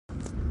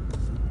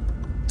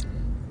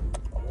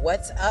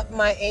What's up,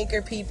 my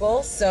anchor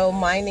people? So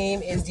my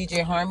name is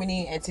DJ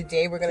Harmony, and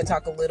today we're going to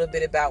talk a little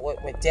bit about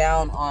what went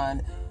down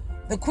on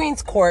the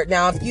Queen's Court.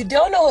 Now, if you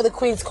don't know what the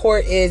Queen's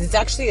Court is, it's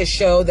actually a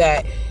show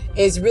that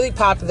is really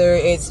popular.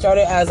 It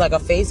started as like a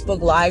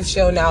Facebook live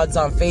show. Now it's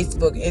on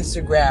Facebook,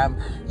 Instagram,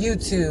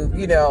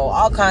 YouTube,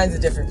 all kinds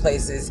of different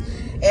places.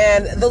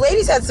 And the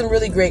ladies had some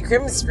really great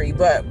chemistry,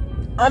 but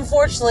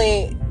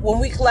unfortunately, when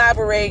we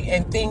collaborate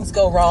and things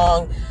go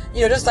wrong,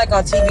 just like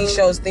on TV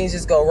shows, things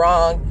just go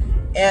wrong.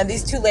 And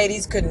these two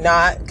ladies could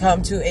not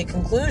come to a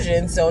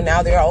conclusion. So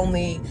now they're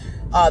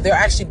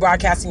actually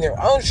broadcasting their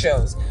own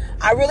shows.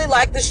 I really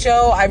liked the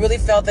show. I really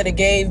felt that it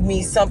gave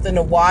me something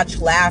to watch,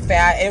 laugh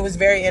at, and it was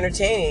very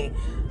entertaining.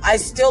 I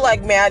still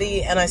like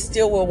Maddie, and I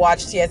still will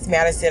watch T.S.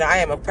 Madison. I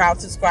am a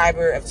proud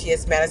subscriber of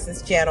T.S.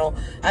 Madison's channel,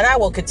 and I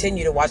will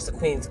continue to watch the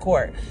Queen's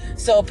Court.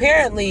 So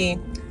apparently,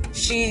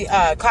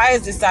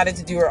 Kaya's decided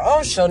to do her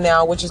own show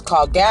now, which is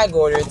called Gag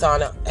Order. It's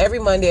on every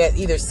Monday at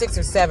either 6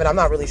 or 7. I'm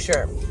not really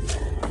sure.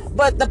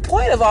 But the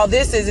point of all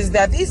this is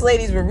that these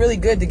ladies were really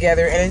good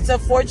together, and it's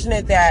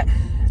unfortunate that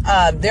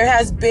there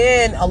has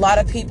been a lot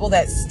of people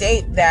that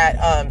state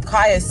that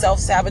Kaya's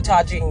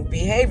self-sabotaging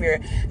behavior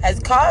has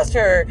caused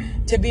her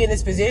to be in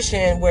this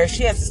position where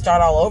she has to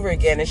start all over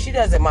again, and she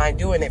doesn't mind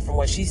doing it from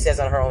what she says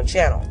on her own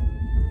channel.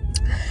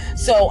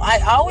 So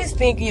I always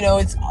think,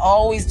 it's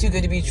always too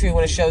good to be true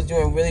when a show's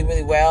doing really,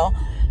 really well.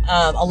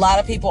 A lot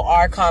of people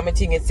are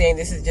commenting and saying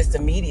this is just a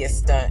media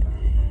stunt.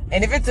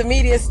 And if it's a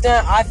media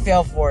stunt, I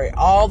fell for it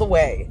all the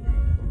way.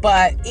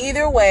 But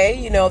either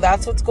way,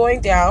 that's what's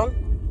going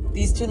down.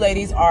 These two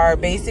ladies are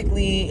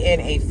basically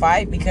in a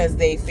fight because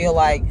they feel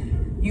like,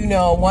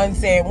 one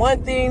saying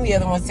one thing, the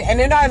other one saying, and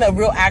they're not in a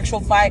real actual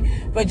fight,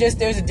 but just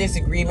there's a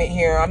disagreement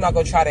here. I'm not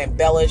going to try to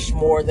embellish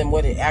more than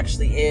what it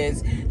actually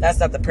is. That's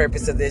not the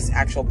purpose of this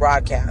actual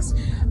broadcast.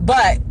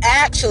 But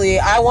actually,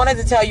 I wanted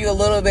to tell you a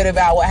little bit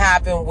about what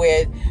happened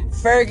with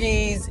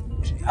Fergie's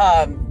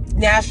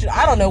national.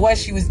 I don't know what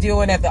she was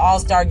doing at the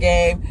All-Star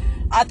game.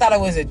 I thought it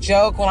was a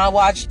joke when I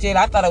watched it.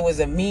 I thought it was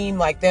a meme,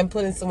 like them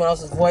putting someone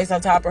else's voice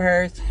on top of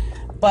hers.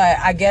 But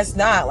I guess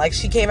not. Like,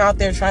 she came out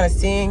there trying to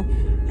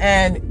sing,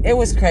 and it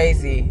was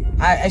crazy.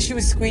 She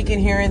was squeaking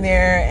here and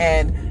there,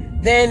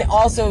 and then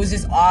also it was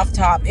just off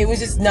top. It was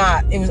just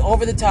not. It was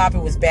over the top.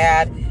 It was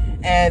bad,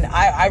 and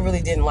I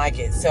really didn't like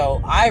it. So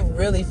I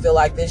really feel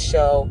like this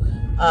show,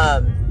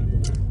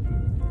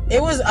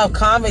 it was a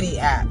comedy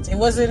act. It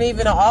wasn't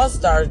even an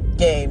all-star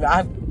game.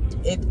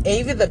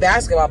 Even the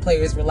basketball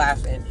players were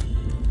laughing.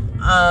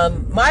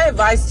 My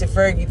advice to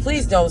Fergie,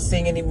 please don't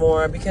sing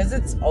anymore because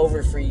it's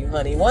over for you,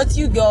 honey. Once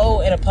you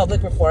go in a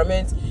public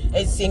performance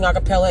and sing a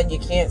cappella and you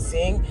can't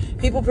sing,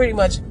 people pretty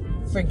much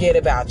forget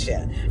about you.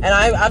 And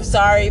I'm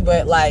sorry,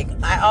 but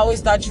I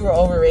always thought you were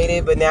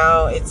overrated, but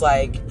now it's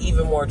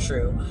even more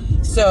true.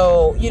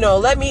 So,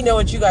 let me know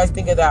what you guys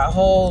think of that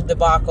whole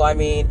debacle. I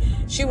mean,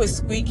 she was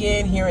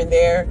squeaking here and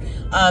there.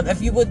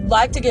 If you would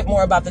like to get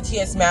more about the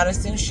T.S.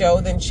 Madison show,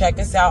 then check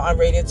us out on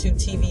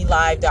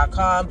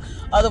RadioTubeTVLive.com.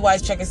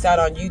 Otherwise, check us out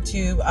on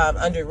YouTube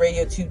under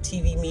RadioTube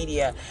TV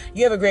Media.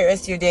 You have a great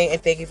rest of your day,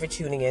 and thank you for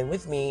tuning in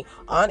with me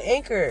on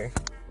Anchor.